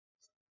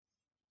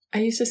I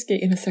used to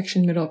skate in a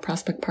section middle of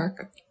Prospect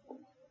Park.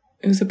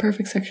 It was a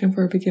perfect section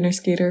for a beginner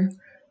skater,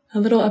 a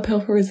little uphill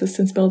for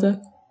resistance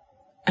buildup,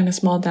 and a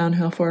small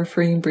downhill for a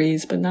freeing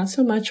breeze, but not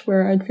so much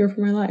where I'd fear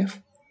for my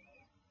life.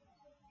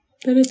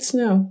 Then it'd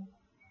snow.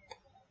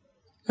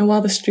 And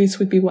while the streets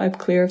would be wiped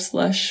clear of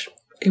slush,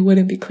 it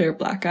wouldn't be clear of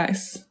black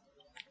ice.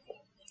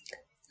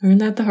 I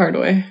learned that the hard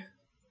way.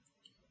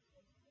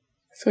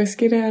 So I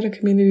skated at a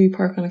community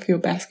park on a few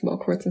basketball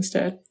courts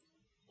instead.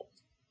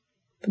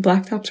 The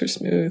blacktops were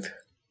smooth.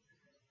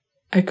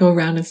 I'd go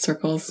around in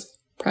circles,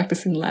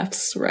 practicing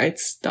lefts,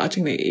 rights,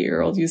 dodging the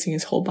 8-year-old using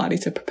his whole body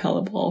to propel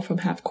a ball from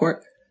half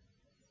court.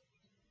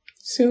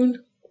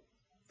 Soon,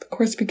 the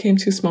courts became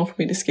too small for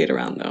me to skate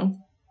around, though.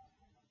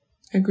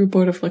 I grew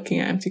bored of looking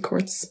at empty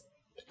courts,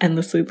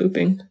 endlessly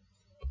looping.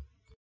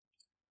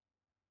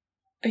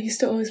 I used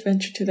to always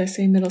venture to that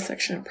same middle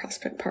section of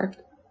Prospect Park,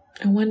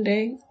 and one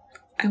day,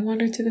 I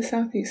wandered to the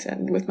southeast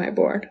end with my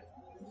board.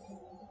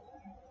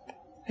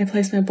 I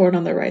placed my board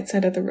on the right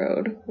side of the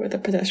road, where the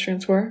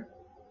pedestrians were,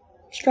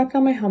 strapped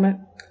on my helmet,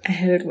 and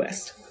headed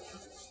west.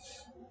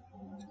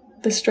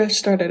 The stretch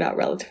started out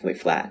relatively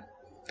flat.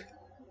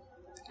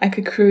 I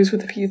could cruise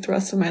with a few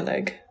thrusts of my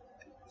leg.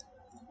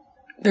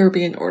 There would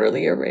be an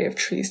orderly array of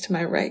trees to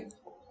my right,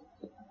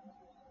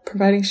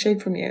 providing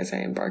shade for me as I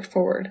embarked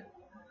forward.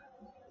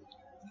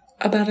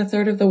 About a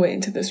third of the way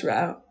into this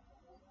route,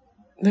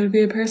 there would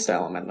be a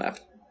peristyle on my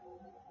left.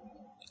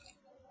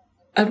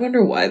 I'd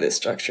wonder why this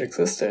structure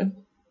existed.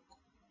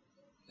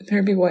 There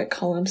would be white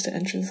columns to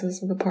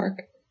entrances of the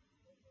park.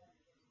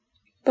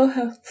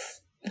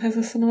 Boathouse has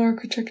a similar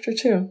architecture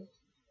too.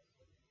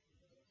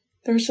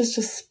 There was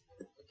just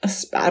a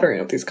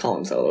spattering of these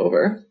columns all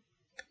over.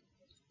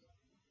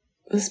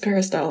 This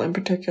peristyle in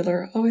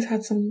particular always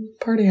had some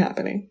party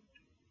happening.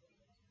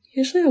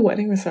 Usually a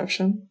wedding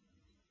reception.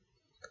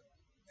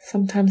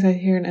 Sometimes I'd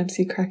hear an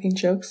MC cracking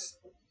jokes,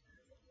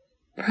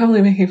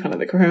 probably making fun of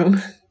the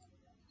groom.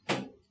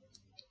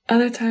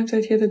 Other times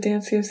I'd hear the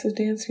danciest of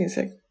dance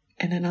music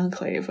and an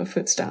enclave of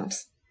foot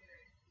stomps.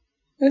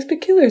 It was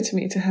peculiar to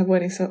me to have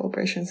wedding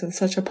celebrations in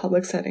such a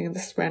public setting in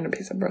this random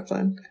piece of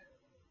Brooklyn.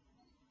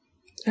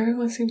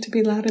 Everyone seemed to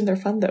be loud in their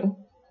fun, though.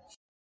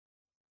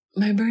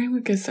 My brain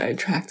would get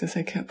sidetracked as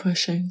I kept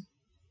pushing.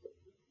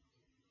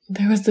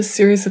 There was this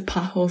series of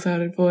potholes I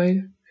would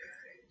avoid.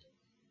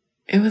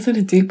 It wasn't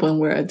a deep one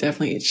where I'd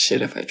definitely eat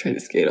shit if I tried to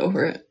skate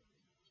over it.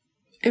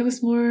 It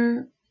was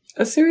more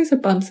a series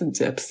of bumps and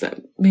dips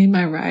that made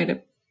my ride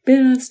a bit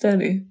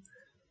unsteady.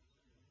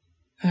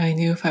 I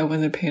knew if I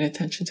wasn't paying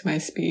attention to my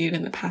speed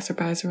and the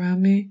passerbys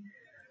around me,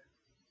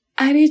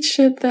 I'd eat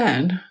shit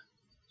then.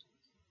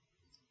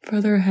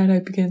 Further ahead, I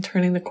began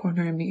turning the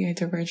corner and meeting a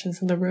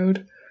divergence in the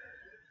road.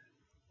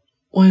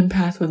 One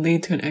path would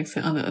lead to an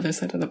exit on the other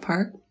side of the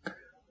park.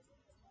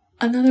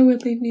 Another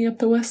would lead me up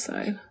the west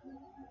side.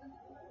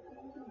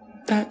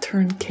 That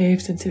turn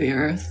caved into the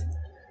earth.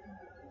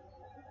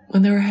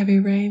 When there were heavy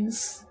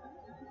rains,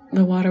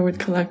 the water would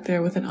collect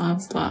there with an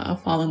onslaught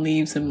of fallen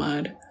leaves and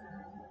mud.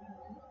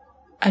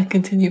 I'd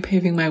continue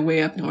paving my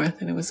way up north,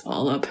 and it was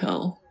all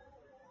uphill.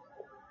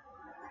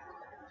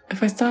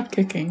 If I stopped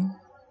kicking,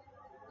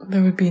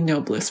 there would be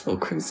no blissful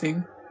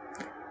cruising.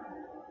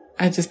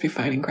 I'd just be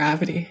fighting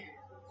gravity.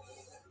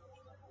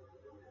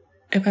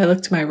 If I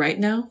looked to my right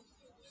now,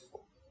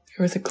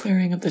 there was a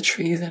clearing of the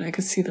trees and I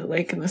could see the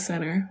lake in the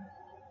center.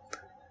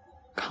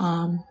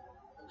 Calm,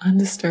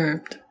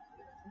 undisturbed,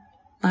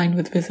 lined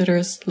with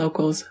visitors,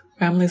 locals,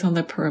 families on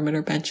the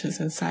perimeter benches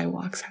and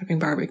sidewalks having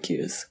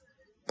barbecues,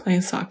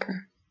 playing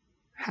soccer,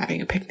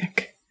 having a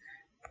picnic.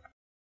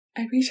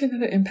 I'd reach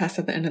another impasse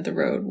at the end of the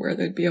road where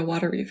there'd be a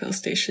water refill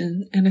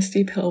station and a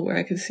steep hill where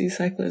I could see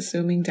cyclists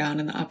zooming down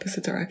in the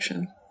opposite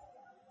direction.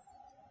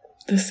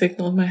 This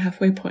signaled my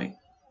halfway point.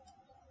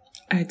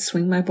 I'd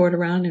swing my board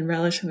around and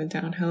relish in the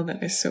downhill that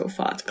I so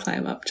fought to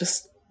climb up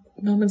just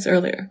moments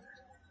earlier.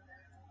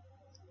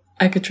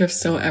 I could drift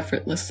so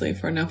effortlessly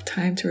for enough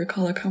time to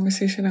recall a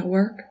conversation at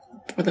work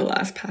or the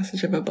last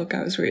passage of a book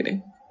I was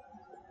reading.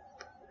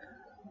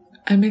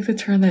 I'd make the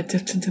turn that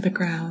dipped into the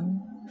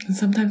ground, and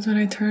sometimes when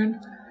I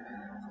turn,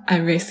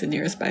 I'd race the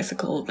nearest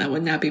bicycle that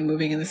would not be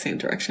moving in the same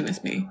direction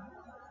as me.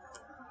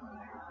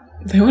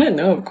 They wouldn't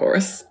know, of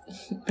course.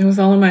 It was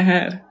all in my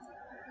head.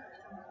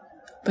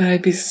 But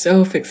I'd be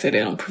so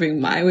fixated on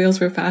proving my wheels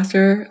were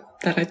faster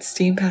that I'd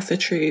steam past the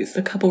trees,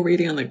 the couple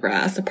reading on the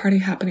grass, the party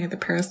happening at the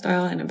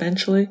peristyle, and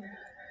eventually,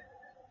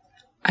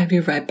 I'd be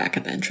right back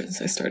at the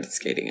entrance I started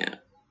skating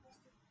at.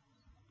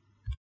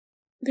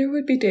 There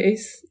would be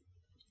days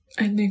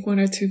I'd make 1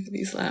 or 2 of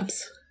these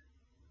laps.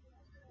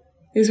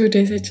 These were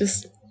days I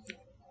just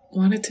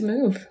wanted to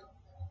move,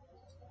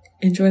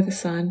 enjoy the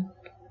sun,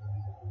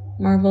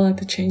 marvel at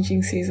the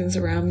changing seasons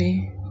around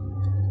me,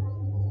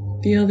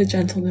 feel the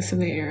gentleness in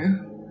the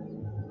air.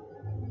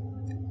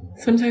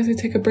 Sometimes I'd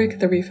take a break at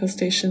the refill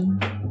station,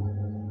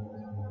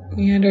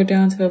 meander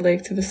down to the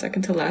lake to the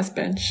second to last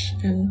bench,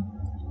 and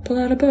pull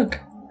out a book.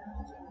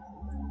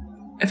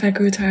 If I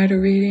grew tired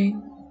of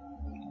reading,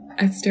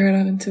 I'd stare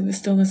out into the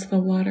stillness of the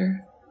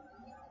water,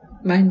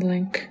 mind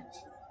blank.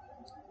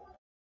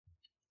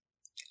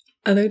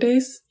 Other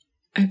days,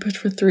 I push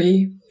for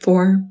 3,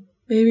 4,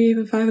 maybe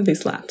even 5 of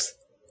these laps.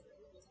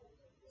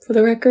 For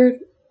the record,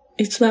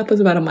 each lap was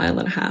about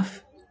 1.5 miles.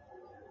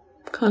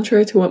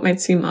 Contrary to what might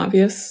seem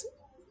obvious,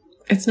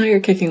 it's not your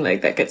kicking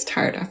leg that gets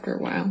tired after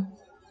a while.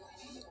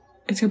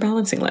 It's your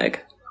balancing leg.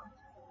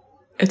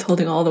 It's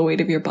holding all the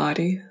weight of your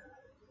body,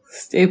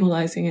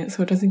 stabilizing it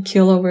so it doesn't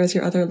keel over as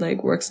your other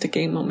leg works to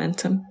gain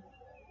momentum.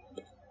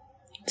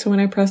 So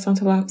when I pressed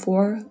onto lap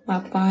 4,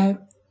 lap 5,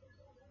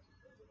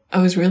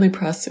 I was really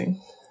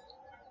pressing.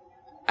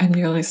 I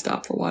nearly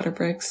stopped for water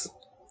breaks,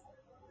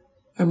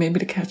 or maybe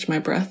to catch my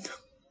breath.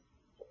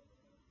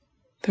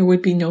 There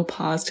would be no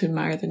pause to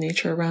admire the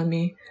nature around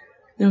me,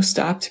 no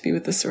stop to be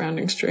with the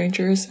surrounding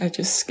strangers. I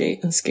just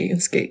skate and skate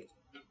and skate.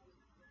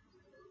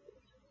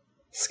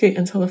 Skate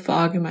until the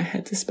fog in my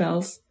head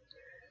dispels,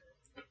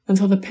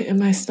 until the pit in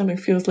my stomach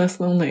feels less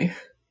lonely,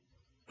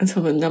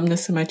 until the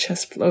numbness in my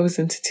chest flows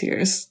into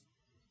tears.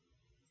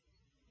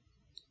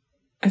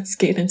 I'd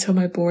skate until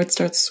my board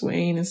starts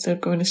swaying instead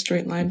of going a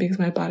straight line because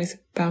my body's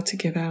about to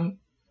give out.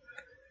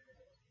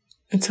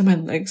 Until my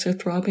legs are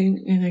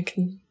throbbing and I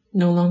can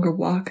no longer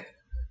walk,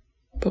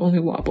 but only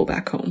wobble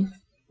back home.